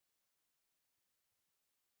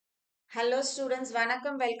Hello students,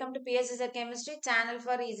 வணக்கம். Welcome to PSSR Chemistry Channel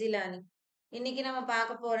for Easy Learning. இன்னைக்கு நம்ம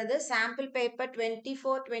பார்க்க போறது sample paper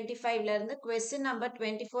 24-25 ல இருந்து question number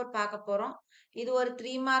 24 பார்க்க போறோம். இது ஒரு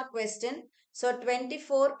 3 mark question. So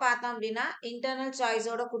 24 பார்த்தோம் அப்படின்னா internal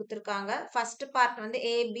choice ஓட கொடுத்திருக்காங்க. First part வந்து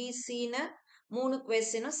A, B, C ன்னு 3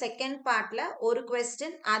 questionம், second partல ஒரு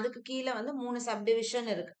question, அதுக்கு கீழ வந்து 3 subdivision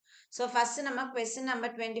இருக்கு. So first நம்ம question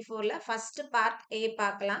number 24ல first part A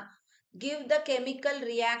பார்க்கலாம். Give the chemical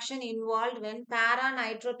reaction involved when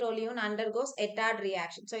para-nitrotoluene undergoes etard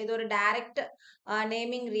reaction. So, இது ஒரு direct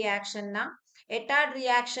naming reaction தான். etard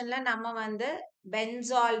reactionல நம்ம வந்து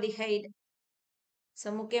benzaldehyde. So,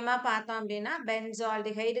 முக்கியமா பார்த்தோம் அப்படின்னா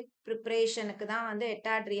benzaldehyde preparationக்கு தான் வந்து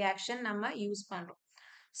etard reaction நம்ம யூஸ் பண்றோம்.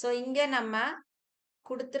 So, இங்க நம்ம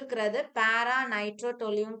கொடுத்திருக்கிறது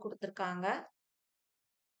para-nitrotoluene கொடுத்திருக்காங்க.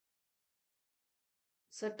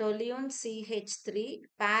 So, toluene CH3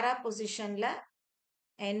 para positionல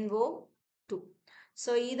NO2.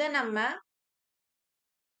 So, இதை நம்ம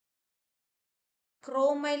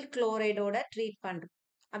குரோமைல் குளோரைடோட ட்ரீட் பண்றோம்.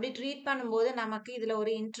 அப்படி ட்ரீட் பண்ணும்போது நமக்கு இதுல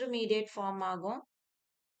ஒரு இன்டர்மீடியேட் ஃபார்ம் ஆகும்.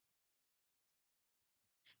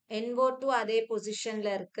 NO2 அதே பொசிஷன்ல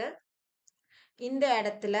இருக்கு. இந்த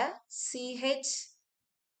இடத்துல CH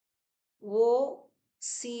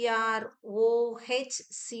OCr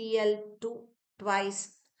OHCl2 twice.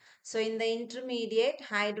 So, இந்த இன்டர்மீடியேட்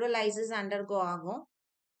ஹைட்ரோலைசிஸ் அண்டர்கோ ஆகும்.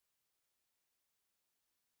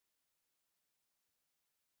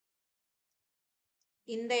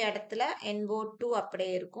 இந்த இடத்துல NO2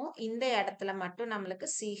 அப்படியே இருக்கும். இந்த இடத்துல மட்டும் நம்மளுக்கு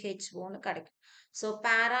CHOன்னு கிடைக்கும். So,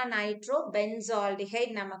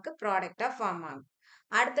 para-nitro-benzaldehyde நமக்கு ப்ராடக்டா ஃபார்ம் ஆகும்.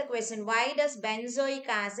 அடுத்த question, why does benzoic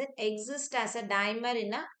acid exist as a dimer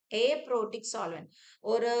in a aprotic solvent?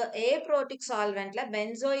 ஒரு aprotic solventல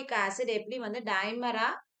benzoic acid எப்படி வந்து டைமரா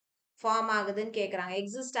ஃபார்ம் ஆகுதுன்னு கேக்குறாங்க,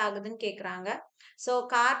 எக்ஸிஸ்ட் ஆகுதுன்னு கேக்குறாங்க. ஸோ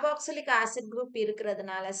கார்பாக்சிலிக் ஆசிட் குரூப்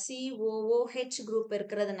இருக்கிறதுனால, COOH குரூப்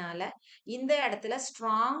இருக்கிறதுனால இந்த இடத்துல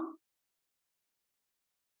ஸ்ட்ராங்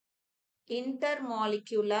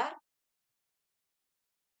இன்டர்மாலிகுலர்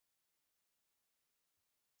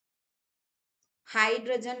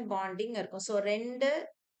ஹைட்ரஜன் பாண்டிங் இருக்கும். ஸோ ரெண்டு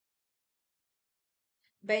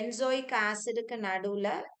பென்சோயிக் ஆசிடுக்கு நடுவுல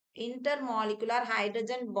intermolecular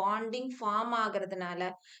hydrogen bonding ஃபார்ம் ஆகிறதுனால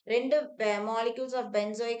ரெண்டு molecules of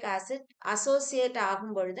benzoic acid associate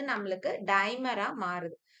ஆகும் பொழுது நம்மளுக்கு டைமரா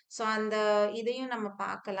மாறுது. ஸோ அந்த இதையும் நம்ம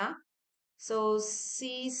பார்க்கலாம். So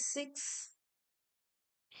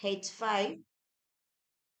C6H5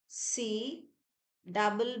 C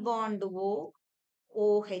double bond O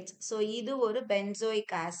OH. So இது ஒரு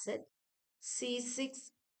benzoic acid.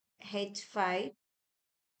 C6H5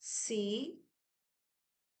 C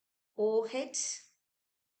OH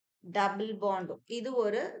double bond. இது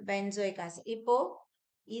ஒரு benzoic acid. இப்போ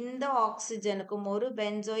இந்த ஆக்சிஜனுக்கும் ஒரு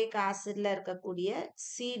benzoic acidல இருக்கக்கூடிய C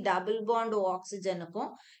double bond ஆக்சிஜனுக்கும்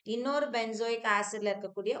இன்னொரு benzoic acidல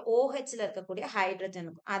இருக்கக்கூடிய OHல இருக்கக்கூடிய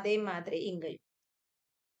ஹைட்ரஜனுக்கும் அதே மாதிரி இங்கேயும்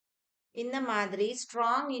இந்த மாதிரி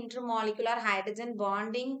ஸ்ட்ராங் இன்டர்மாலிகுலர் ஹைட்ரஜன்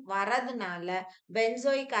பாண்டிங் வரதுனால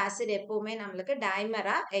பென்சோயிக் ஆசிட் எப்பவுமே நம்மளுக்கு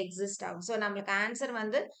டைமரா எக்ஸிஸ்ட் ஆகும். ஸோ நம்மளுக்கு ஆன்சர்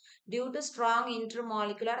வந்து due to strong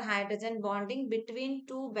intermolecular hydrogen bonding between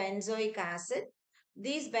two benzoic acid,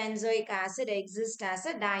 these benzoic acid exist as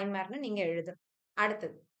a டைமர்னு நீங்க எழுதணும்.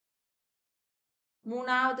 அடுத்தது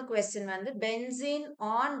மூணாவது கொஸ்டின் வந்து benzene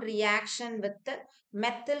on reaction with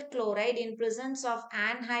methyl chloride in presence of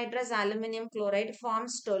anhydrous aluminum chloride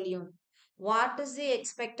forms toluene. What is the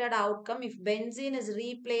expected outcome if benzene is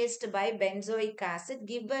replaced by benzoic acid?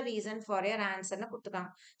 Give a reason for your answer னு கொடுத்துட்டாங்க.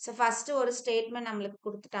 So first ஒரு statement நம்மளுக்கு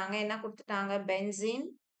கொடுத்துட்டாங்க. என்ன கொடுத்துட்டாங்க? Benzene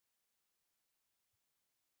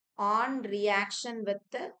on reaction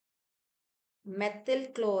with methyl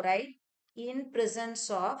chloride in presence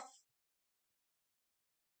of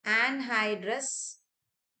anhydrous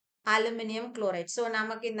aluminum chloride. So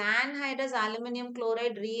நமக்கு இந்த anhydrous aluminum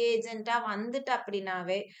chloride reagent வந்துட்டு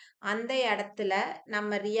அப்படின்னாவே அந்த இடத்துல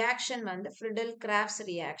நம்ம ரியாக்ஷன் வந்து Friedel-Crafts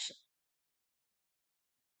reaction.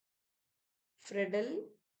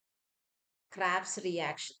 Friedel-Crafts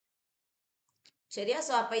reaction. சரியா?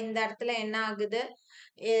 ஸோ அப்ப இந்த இடத்துல என்ன ஆகுது?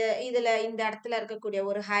 இதுல இந்த இடத்துல இருக்கக்கூடிய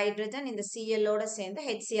ஒரு ஹைட்ரஜன் இந்த சிஎல்லோட சேர்ந்து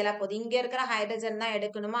HCl போகுது. இங்க இருக்கிற ஹைட்ரஜன் தான்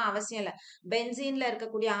எடுக்கணுமா அவசியம் இல்ல. பென்சீன்ல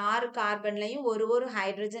இருக்கக்கூடிய 6 கார்பன்லயும் ஒரு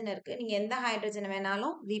ஹைட்ரஜன் இருக்கு. நீங்க எந்த ஹைட்ரஜன்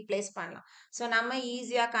வேணாலும் ரீப்ளேஸ் பண்ணலாம். ஸோ நம்ம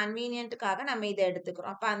ஈஸியா கன்வீனியன்ட்டுக்காக நம்ம இதை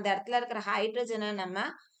எடுத்துக்கிறோம். அப்ப அந்த இடத்துல இருக்கிற ஹைட்ரஜனை நம்ம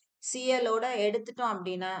சிஎல்லோட எடுத்துட்டோம்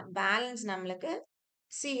அப்படின்னா பேலன்ஸ் நம்மளுக்கு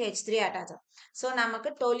CH3 அட்டாச் ஆகும். ஸோ நமக்கு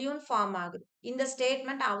டொலியூன் ஃபார்ம் ஆகுது. இந்த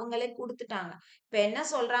ஸ்டேட்மெண்ட் அவங்களே கொடுத்துட்டாங்க. இப்ப என்ன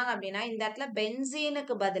சொல்றாங்க அப்படின்னா இந்த இடத்துல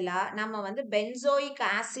பென்சீனுக்கு பதிலா நம்ம வந்து பென்சோயிக்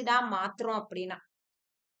ஆசிடா மாத்துறோம் அப்படின்னா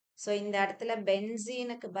ஸோ இந்த இடத்துல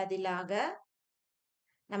பென்சீனுக்கு பதிலாக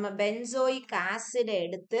நம்ம பென்சோயிக் ஆசிட்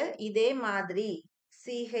எடுத்து இதே மாதிரி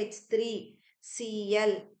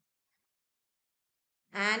CH3Cl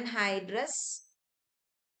ஆன்ஹைட்ரஸ்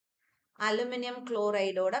அலுமினியம்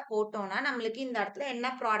குளோரைடோட போட்டோம்னா நம்மளுக்கு இந்த இடத்துல என்ன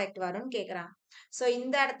ப்ராடக்ட் வரும்னு கேக்குறாங்க. ஸோ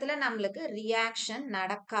இந்த இடத்துல நம்மளுக்கு ரியாக்ஷன்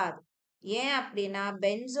நடக்காது. ஏன் அப்படின்னா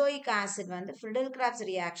பென்சோயிக் ஆசிட் வந்து ஃப்ரிடல் கிராப்ஸ்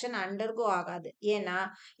ரியாக்ஷன் அண்டர்கோ ஆகாது. ஏன்னா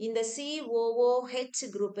இந்த COOH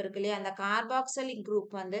குரூப் இருக்கு இல்லையா, அந்த கார்பாக்சிலிக்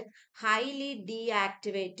குரூப் வந்து highly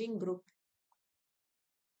deactivating group.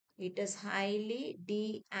 It is highly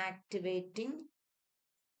deactivating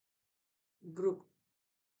group.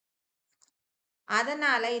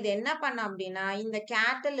 அதனால இது என்ன பண்ணும் அப்படின்னா இந்த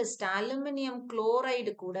கேட்டலிஸ்ட் அலுமினியம்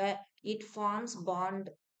குளோரைடு கூட இட் ஃபார்ம்ஸ் பாண்ட்.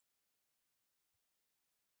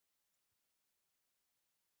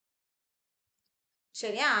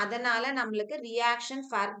 சரியா, அதனால நம்மளுக்கு ரியாக்ஷன்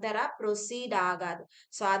ஃபர்தரா ப்ரொசீட் ஆகாது.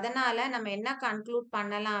 ஸோ அதனால நம்ம என்ன கன்க்ளூட்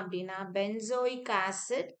பண்ணலாம் அப்படின்னா benzoic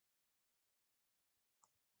acid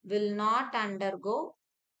will not undergo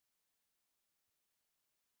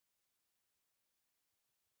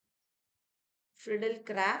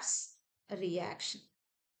Friedel-Crafts reaction.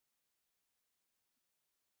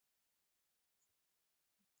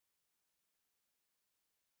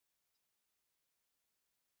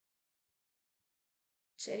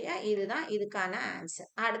 சரியா, இதுதான் இதுக்கான ஆன்சர்.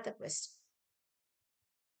 அடுத்த question.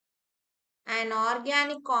 An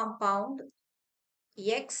organic compound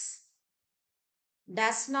X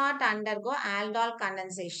does not undergo aldol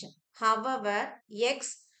condensation. However, X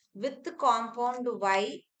with compound Y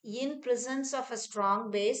in presence of a strong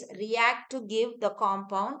base react to give the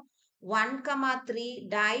compound 1,3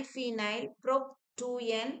 diphenyl prop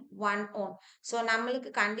 2N1-one. So நம்மளுக்கு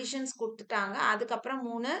conditions கொடுத்துட்டாங்க. அதுக்கப்புறம்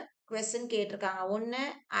 3 question கேட்டிருக்காங்க. ஒன்று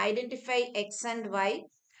identify X and Y,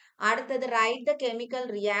 அடுத்தது right the chemical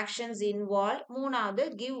reactions involve, மூணாவது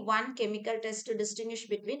give one chemical test to distinguish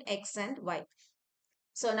between X and Y.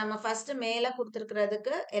 So நம்ம first மேலே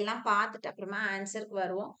கொடுத்துருக்கிறதுக்கு எல்லாம் பார்த்துட்டு அப்புறமா ஆன்சருக்கு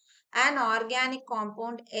வருவோம். An organic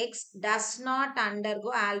compound X does not undergo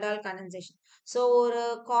aldol condensation. So ஒரு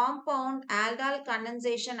compound aldol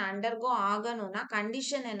condensation undergo ஆகணும்னா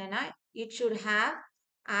condition என்னன்னா it should have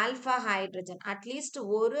alpha hydrogen, at least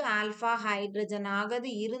ஒரு ஆல்ஃபா ஹைட்ரஜன் ஆகது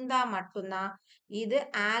இருந்தா மட்டும்தான் இது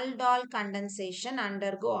aldol condensation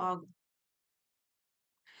undergo ஆகும்.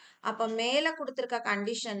 அப்ப மேல கொடுத்திருக்க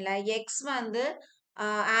கண்டிஷன்ல எக்ஸ் வந்து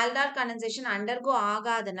ஆல்டால் கண்டென்சேஷன் அண்டர்கோ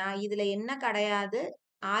ஆகாதுன்னா இதுல என்ன கிடையாது,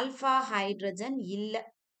 ஆல்பா ஹைட்ரஜன் இல்ல.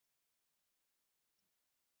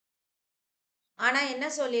 ஆனா என்ன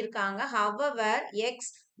சொல்லியிருக்காங்க, however x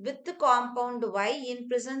with compound y in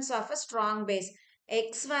presence of a strong base.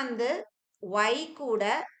 x வந்து y கூட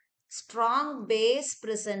strong base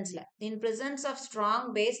presenceல, in presence of strong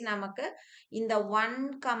base நமக்கு இந்த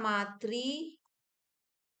 1,3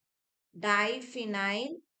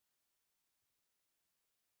 diphenyl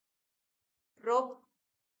prop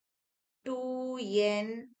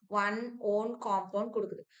 2N1-one காம்பவுண்ட்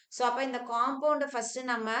கொடுக்குது. ஸோ அப்போ இந்த காம்பவுண்ட் ஃபர்ஸ்ட்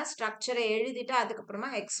நம்ம ஸ்ட்ரக்சரை எழுதிட்டு அதுக்கப்புறமா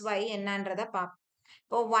XY என்னன்றதை பார்ப்போம்.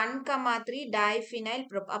 இப்போ 1,3 டைஃபினைல்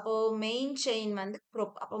ப்ரோப், அப்போ மெயின் செயின் வந்து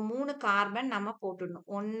ப்ரோப், அப்போ 3 கார்பன் நம்ம போட்டுடணும்.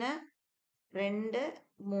 1 2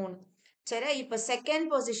 3. சரி, இப்போ செகண்ட்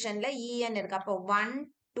பொசிஷன்ல EN இருக்கு. அப்போ 1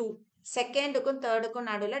 2, செகண்டுக்கும் தேர்டுக்கும்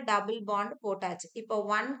நடுவில் டபுள் பாண்ட் போட்டாச்சு. இப்போ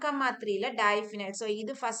 1,3ல டைஃபினைல், ஸோ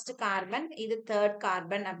இது ஃபர்ஸ்ட் கார்பன், இது தேர்ட்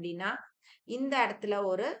கார்பன் அப்படின்னா இந்த இடத்துல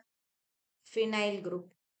ஒரு ஃபினைல் குரூப்,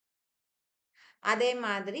 அதே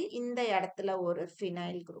மாதிரி இந்த இடத்துல ஒரு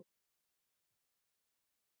ஃபினைல் குரூப்.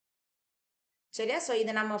 சரியா, ஸோ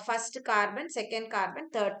இது நம்ம first carbon, second carbon,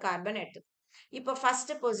 third carbon எடுத்து இப்போ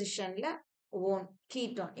ஃபர்ஸ்ட் பொசிஷன்ல ஓன்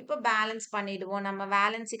கீட்டோன். இப்போ பேலன்ஸ் பண்ணிடுவோம், நம்ம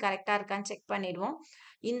வேலன்சி கரெக்டா இருக்கான்னு செக் பண்ணிடுவோம்.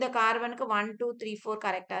 இந்த கார்பனுக்கு 1 2 3 4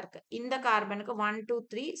 கரெக்டா இருக்கு, இந்த கார்பனுக்கு 1 2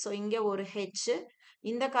 3, ஸோ இங்க ஒரு H,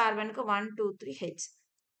 இந்த கார்பனுக்கு 1 2 3 H.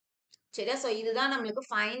 சரியா, ஸோ இதுதான் நம்மளுக்கு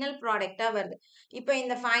ஃபைனல் ப்ராடக்டா வருது. இப்போ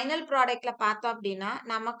இந்த ஃபைனல் ப்ராடக்ட்ல பார்த்தோம் அப்படின்னா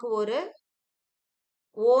நமக்கு ஒரு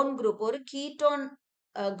ஓன் குரூப், ஒரு கீட்டோன்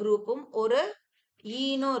குரூப்பும் ஒரு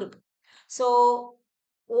ஈனும் இருக்கு. ஸோ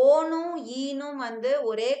ஓனும் ஈனும் வந்து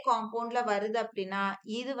ஒரே காம்பவுண்ட்ல வருது அப்படின்னா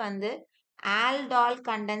இது வந்து ஆல்டால்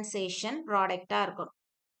கண்டென்சேஷன் ப்ராடக்டா இருக்கும்.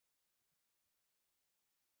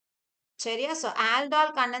 சரியா, ஸோ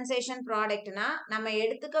ஆல்டால் கண்டென்சேஷன் ப்ராடக்ட்னா நம்ம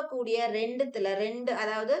எடுத்துக்கக்கூடிய ரெண்டு,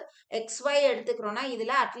 அதாவது XY எடுத்துக்கிறோம்னா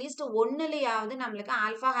இதுல அட்லீஸ்ட் ஒன்னுலயாவது நம்மளுக்கு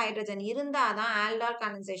ஆல்பா ஹைட்ரஜன் இருந்தாதான் ஆல்டால்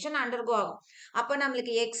கண்டென்சேஷன் அண்டர்கோ ஆகும். அப்ப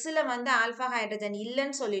நம்மளுக்கு எக்ஸ்ல வந்து ஆல்பா ஹைட்ரஜன்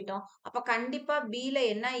இல்லைன்னு சொல்லிட்டோம், அப்ப கண்டிப்பா பில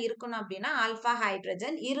என்ன இருக்கணும் அப்படின்னா ஆல்பா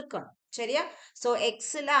ஹைட்ரஜன் இருக்கணும். சரியா, ஸோ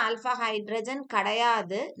எக்ஸ்ல ஆல்பா ஹைட்ரஜன்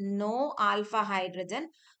கிடையாது, நோ ஆல்பா ஹைட்ரஜன்.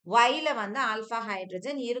 Yல வந்து ஆல்பா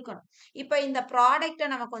ஹைட்ரஜன் இருக்கணும். இப்ப இந்த ப்ராடக்ட்ட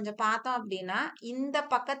நம்ம கொஞ்சம் பார்த்தோம் அப்படின்னா, இந்த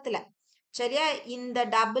பக்கத்துல சரியா? இந்த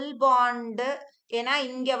டபுள் பாண்ட் ஏன்னா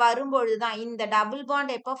இங்க வரும்பொழுது தான் இந்த டபுள்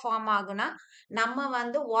பாண்ட் எப்ப ஃபார்ம் ஆகும்னா, நம்ம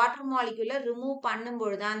வந்து வாட்டர் மாலிக்யூல ரிமூவ்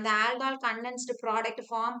பண்ணும்பொழுது, அந்த ஆல்கஹால் கண்டென்ஸ்டு ப்ராடக்ட்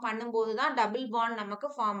ஃபார்ம் பண்ணும்போது தான் டபுள் பாண்ட் நமக்கு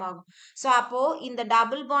ஃபார்ம் ஆகும். ஸோ அப்போ இந்த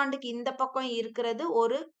டபுள் பாண்டுக்கு இந்த பக்கம் இருக்கிறது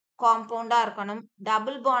ஒரு காம்பவுண்டா இருக்கணும்.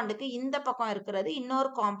 டபுள் பாண்டுக்கு இந்த பக்கம் இருக்கிறது இன்னொரு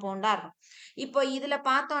காம்பவுண்டா இருக்கணும். இப்போ இதுல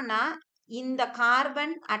பார்த்தோம்னா, இந்த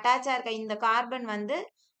கார்பன் அட்டாச் ஆயிருக்க இந்த கார்பன் வந்து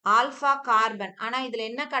ஆல்பா கார்பன். ஆனா இதுல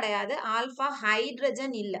என்ன கிடையாது, ஆல்பா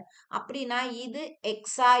ஹைட்ரஜன் இல்ல. அப்படின்னா இது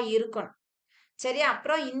எக்ஸா இருக்கணும். சரி,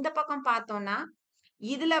 அப்புறம் இந்த பக்கம் பார்த்தோம்னா,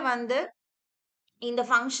 இதுல வந்து இந்த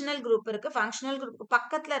ஃபங்ஷனல் குரூப் இருக்கு. ஃபங்ஷனல் குரூப்க்கு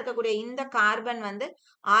பக்கத்துல இருக்கக்கூடிய இந்த கார்பன் வந்து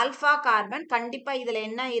ஆல்பா கார்பன். கண்டிப்பா இதுல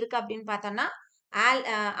என்ன இருக்கு அப்படின்னு பார்த்தோம்னா,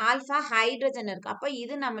 ஆல்பா ஹைட்ரஜன் இருக்கு. அப்ப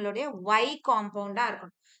இது நம்மளுடைய Y காம்பவுண்டா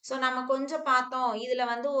இருக்கணும். ஸோ நம்ம கொஞ்சம் பார்த்தோம். இதுல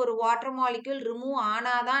வந்து ஒரு வாட்டர் மாலிக்யூல் ரிமூவ்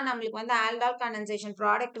ஆனாதான் நம்மளுக்கு வந்து ஆல்கஹால் கண்டென்சேஷன்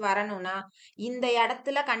ப்ராடக்ட் வரணும்னா, இந்த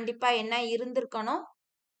இடத்துல கண்டிப்பா என்ன இருந்திருக்கணும்?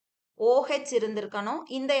 OH இருந்திருக்கணும்.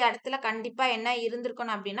 இந்த இடத்துல கண்டிப்பா என்ன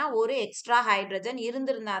இருந்திருக்கணும் அப்படின்னா, ஒரு எக்ஸ்ட்ரா ஹைட்ரஜன்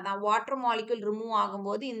இருந்திருந்தா தான் வாட்டர் மாலிக்யூல் ரிமூவ்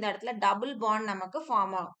ஆகும்போது இந்த இடத்துல டபுள் பாண்ட் நமக்கு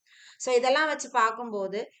ஃபார்ம் ஆகும். ஸோ இதெல்லாம் வச்சு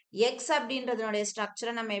பார்க்கும்போது, X அப்படின்றதனுடைய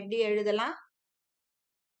ஸ்ட்ரக்சரை நம்ம எப்படி எழுதலாம்?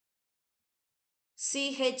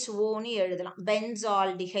 CHOன்னு எழுதலாம்.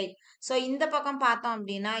 பென்சால்டிஹைட். ஸோ இந்த பக்கம் பார்த்தோம்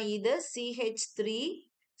அப்படின்னா, இது CH3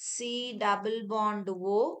 C double bond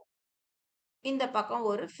O. இந்த பக்கம்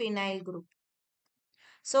ஒரு ஃபினைல் குரூப்.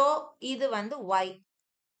 ஸோ இது வந்து Y.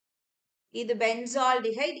 இது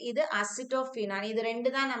பென்சால்டிஹைட், இது அசிட்டோஃபினான். இது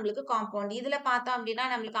 2 தான் நம்மளுக்கு காம்பவுண்ட். இதுல பார்த்தோம் அப்படின்னா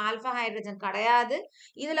நம்மளுக்கு ஆல்பா ஹைட்ரஜன் கிடையாது.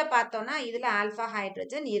 இதுல பார்த்தோம்னா இதுல ஆல்பா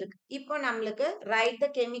ஹைட்ரஜன் இருக்கு. இப்போ நம்மளுக்கு ரைட் த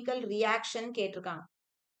கெமிக்கல் ரியாக்ஷன் கேட்டிருக்காங்க.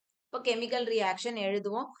 இப்போ கெமிக்கல் ரியாக்ஷன்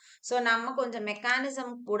எழுதுவோம். ஸோ நம்ம கொஞ்சம்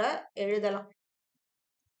மெக்கானிசம் கூட எழுதலாம்.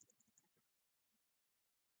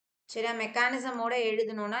 சரியா? மெக்கானிசமோட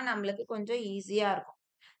எழுதணும்னா நம்மளுக்கு கொஞ்சம் ஈஸியா இருக்கும்.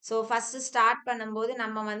 ஸோ ஃபர்ஸ்ட் ஸ்டார்ட் பண்ணும்போது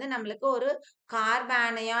நம்ம வந்து நம்மளுக்கு ஒரு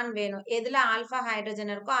கார்பானயான் வேணும். எதுல ஆல்பா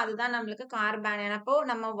ஹைட்ரஜன் இருக்கோ அதுதான் நம்மளுக்கு கார்பானயான். அப்போ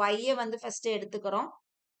நம்ம Yய வந்து ஃபர்ஸ்ட் எடுத்துக்கிறோம்.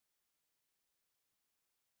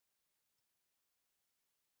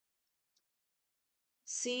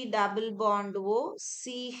 C double bond O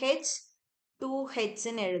CH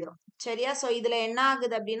 2Hன்னு எழுதுறோம். சரியா? ஸோ இதுல என்ன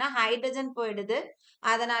ஆகுது அப்படின்னா ஹைட்ரஜன் போயிடுது.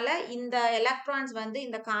 அதனால இந்த எலக்ட்ரான்ஸ் வந்து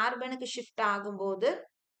இந்த கார்பனுக்கு ஷிஃப்ட் ஆகும்போது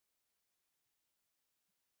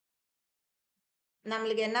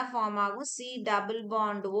நம்மளுக்கு என்ன ஃபார்ம் ஆகும்? C double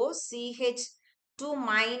bond O CH 2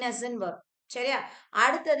 மைனஸ்ன்னு வரும். சரியா?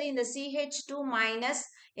 அடுத்தது இந்த CH2 மைனஸ்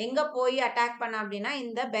எங்க போய் அட்டாக் பண்ண அப்படின்னா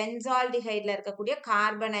இந்த பென்சால்டிஹைட்ல இருக்கக்கூடிய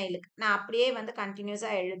கார்பனைலுக்கு. நான் அப்படியே வந்து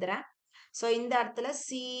கண்டினியூஸா எழுதுறேன். ஸோ இந்த இடத்துல C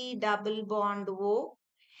double bond O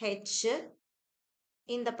H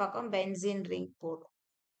இந்த பக்கம் பென்சீன் ரிங் போடும்.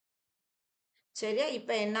 சரியா?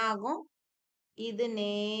 இப்ப என்ன ஆகும்? இது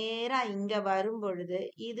நேரா இங்க வரும் பொழுது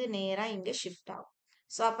இது நேரா இங்க ஷிஃப்ட் ஆகும்.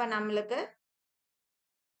 ஸோ அப்ப நம்மளுக்கு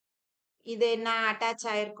இது என்ன அட்டாச்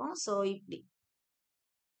ஆயிருக்கும்? ஸோ இப்படி.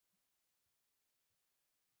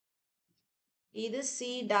 இது C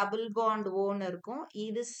டபுள் பாண்ட் Oன்னு இருக்கும்.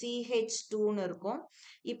 இது CH2ன்னு இருக்கும்.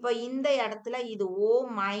 இப்ப இந்த இடத்துல இது O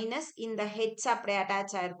மைனஸ் இந்த H அப்படியே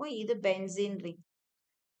அட்டாச் ஆயிருக்கும். இது பென்சீன் ரிங்.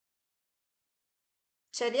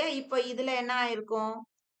 சரியா? இப்ப இதுல என்ன ஆயிருக்கும்?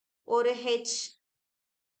 ஒரு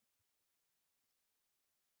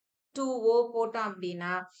H2O போட்டோம்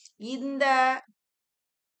அப்படின்னா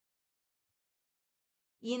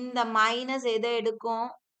இந்த மைனஸ் எதை எடுக்கும்?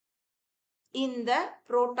 இந்த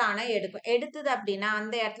புரோட்டானை எடுக்கும். எடுத்தது அப்படின்னா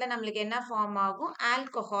அந்த இடத்துல நம்மளுக்கு என்ன ஃபார்ம் ஆகும்?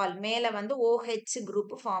 ஆல்கஹால் மேல வந்து OH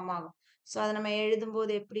குரூப் ஃபார்ம் ஆகும். ஸோ அதை நம்ம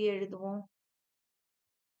எழுதும்போது எப்படி எழுதுவோம்?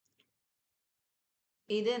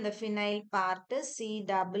 இது இந்த phenyl part C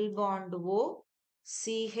double bond O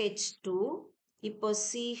CH2. இப்போ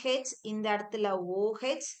CH இந்த இடத்துல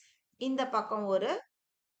OH இந்த பக்கம் ஒரு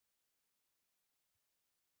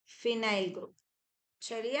ஃபினைல் குரூப்.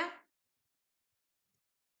 சரியா?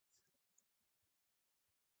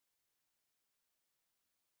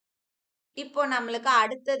 இப்போ நம்மளுக்கு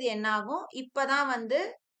அடுத்தது என்ன ஆகும்? இப்பதான் வந்து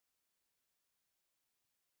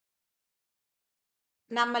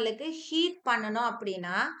நம்மளுக்கு ஹீட் பண்ணணும்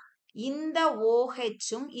அப்படின்னா இந்த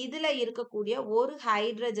OHம் இதுல இருக்கக்கூடிய ஒரு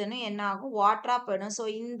ஹைட்ரஜனும் என்ன ஆகும்? வாட்டரா போயிடும். ஸோ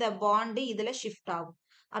இந்த பாண்டு இதுல ஷிஃப்ட் ஆகும்.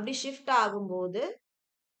 அப்படி ஷிஃப்ட் ஆகும்போது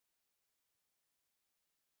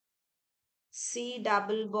C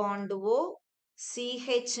டபுள் பாண்ட் O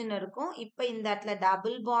CHன்னு இருக்கும். இப்ப இந்த இடத்துல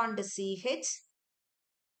டபுள் பாண்ட் CH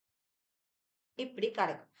இப்படி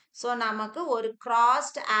கிடைக்கும். ஸோ நமக்கு ஒரு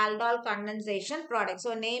crossed aldol condensation product.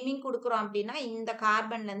 So naming கொடுக்குறோம் அப்படின்னா இந்த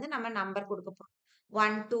கார்பன்ல இருந்து நம்ம நம்பர் கொடுக்க போறோம்.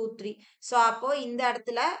 1 2 3. ஸோ அப்போ இந்த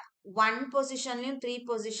இடத்துல 1 பொசிஷன்லயும் 3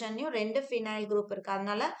 பொசிஷன்லயும் 2 ஃபினைல் குரூப் இருக்கு.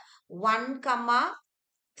 அதனால 1,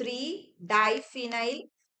 3 டைஃபினைல்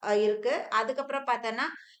இருக்கு. அதுக்கப்புறம் பார்த்தோன்னா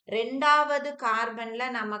ரெண்டாவது கார்பன்ல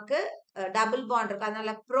நமக்கு டபுள் பாண்ட் இருக்கு.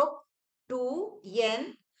 அதனால ப்ரோ 2n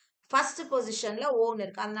ஃபர்ஸ்ட் பொசிஷன்ல ஓன்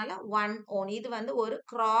இருக்கு. அதனால 1 ஓன். இது வந்து ஒரு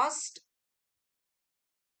கிராஸ்ட்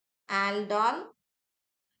ஆல்டால்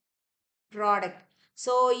ப்ராடக்ட்.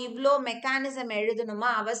 ஸோ இவ்வளோ மெக்கானிசம் எழுதணுமா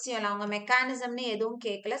அவசியம் இல்லை. அவங்க மெக்கானிசம்னு எதுவும்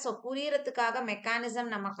கேட்கல. ஸோ புரியறதுக்காக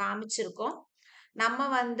மெக்கானிசம் நம்ம காமிச்சிருக்கோம். நம்ம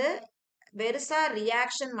வந்து வெறுசா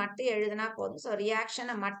ரியாக்ஷன் மட்டும் எழுதினா போதும். ஸோ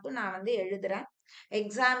ரியாக்ஷனை மட்டும் நான் வந்து எழுதுறேன்.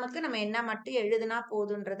 எக்ஸாமுக்கு நம்ம என்ன மட்டும் எழுதினா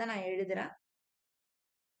போதுன்றதை நான் எழுதுறேன்.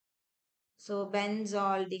 ஸோ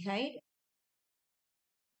பென்சால்டிஹைட்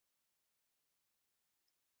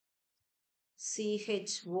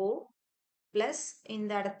CHO பிளஸ்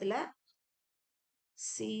இந்த இடத்துல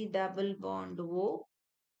C double bond O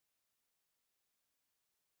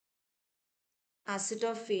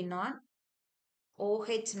அசிட்டோஃபினான்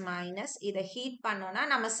OH minus. இதை ஹீட் பண்ணோம்னா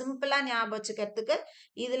நம்ம சிம்பிளா ஞாபகம் வச்சுக்கிறதுக்கு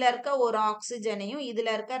இதுல இருக்க ஒரு ஆக்சிஜனையும்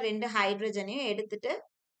இதுல இருக்க 2 ஹைட்ரஜனையும் எடுத்துட்டு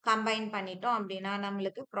கம்பைன் பண்ணிட்டோம் அப்படின்னா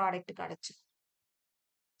நம்மளுக்கு ப்ராடக்ட் கிடைச்சு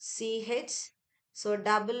CH. So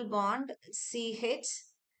double bond CH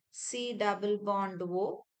C double bond O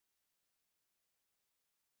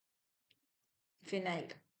phenyl.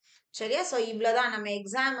 சரியா? ஸோ இவ்வளவுதான். நம்ம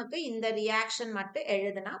எக்ஸாமுக்கு இந்த ரியாக்ஷன் மட்டும்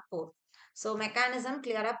எழுதுனா போதும். ஸோ மெக்கானிசம்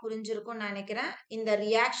கிளியரா புரிஞ்சிருக்கும்னு நினைக்கிறேன். இந்த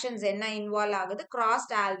ரியாக்ஷன்ஸ் என்ன இன்வால்வ் ஆகுது?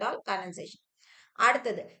 Crossed aldol condensation.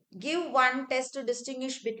 அடுத்தது give one test to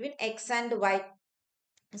distinguish between X and Y.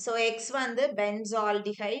 So X வந்து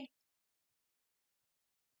பென்சால்டிஹைட்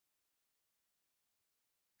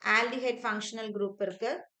ஆல்டிஹைட் ஃபங்க்ஷனல் குரூப்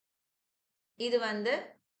இருக்கு. இது வந்து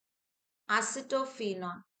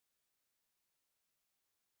அசிட்டோஃபினான்.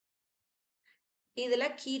 இதுல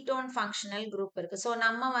கீட்டோன் ஃபங்க்ஷனல் குரூப் இருக்கு. ஸோ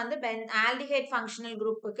நம்ம வந்து ஆல்டிஹைட் ஃபங்க்ஷனல்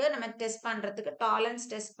குரூப்புக்கு நம்ம டெஸ்ட் பண்றதுக்கு டாலன்ஸ்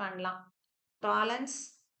டெஸ்ட் பண்ணலாம். டாலன்ஸ்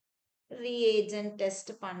ரியேஜென்ட்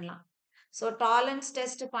டெஸ்ட் பண்ணலாம். ஸோ டாலன்ஸ்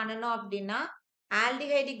டெஸ்ட் பண்ணணும் அப்படின்னா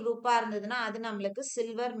ஆல்டிஹைடி குரூப்பா இருந்ததுன்னா அது நம்மளுக்கு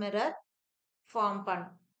சில்வர் மிரர் ஃபார்ம்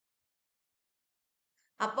பண்ணும்.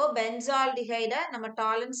 அப்போ பென்சால்டிஹைட நம்ம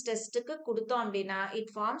டாலன்ஸ் டெஸ்ட்டுக்கு கொடுத்தோம் அப்படின்னா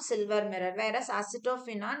இட் ஃபார்ம் சில்வர் மிரர். வேற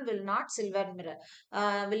அசிட்டோஃபினான் will not silver mirror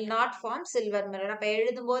will not form silver mirror. அப்ப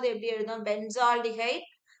எழுதும் போது எப்படி எழுதும்? Benzaldehyde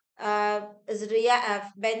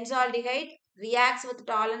benzaldehyde reacts with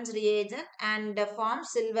Tollens reagent and forms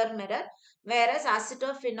silver mirror, whereas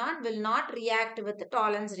acetophenone will not react with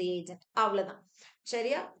Tollens reagent. அவ்வளவுதான்.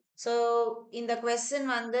 சரியா? So இந்த question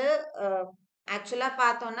வந்து ஆக்சுவலா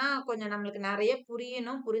பார்த்தோம்னா கொஞ்சம் நம்மளுக்கு நிறைய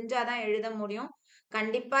புரியணும். புரிஞ்சாதான் எழுத முடியும்.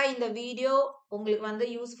 கண்டிப்பா இந்த வீடியோ உங்களுக்கு வந்து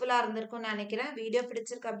யூஸ்ஃபுல்லா இருந்திருக்கும்னு நினைக்கிறேன். வீடியோ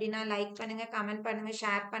பிடிச்சிருக்கு அப்படின்னா லைக் பண்ணுங்க, கமெண்ட் பண்ணுங்க,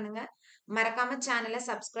 ஷேர் பண்ணுங்க. மறக்காம சேனலை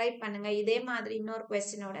சப்ஸ்கிரைப் பண்ணுங்க. இதே மாதிரி இன்னொரு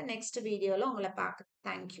கொஸ்டினோட நெக்ஸ்ட் வீடியோல உங்களை பார்க்க.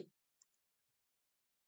 தேங்க்யூ.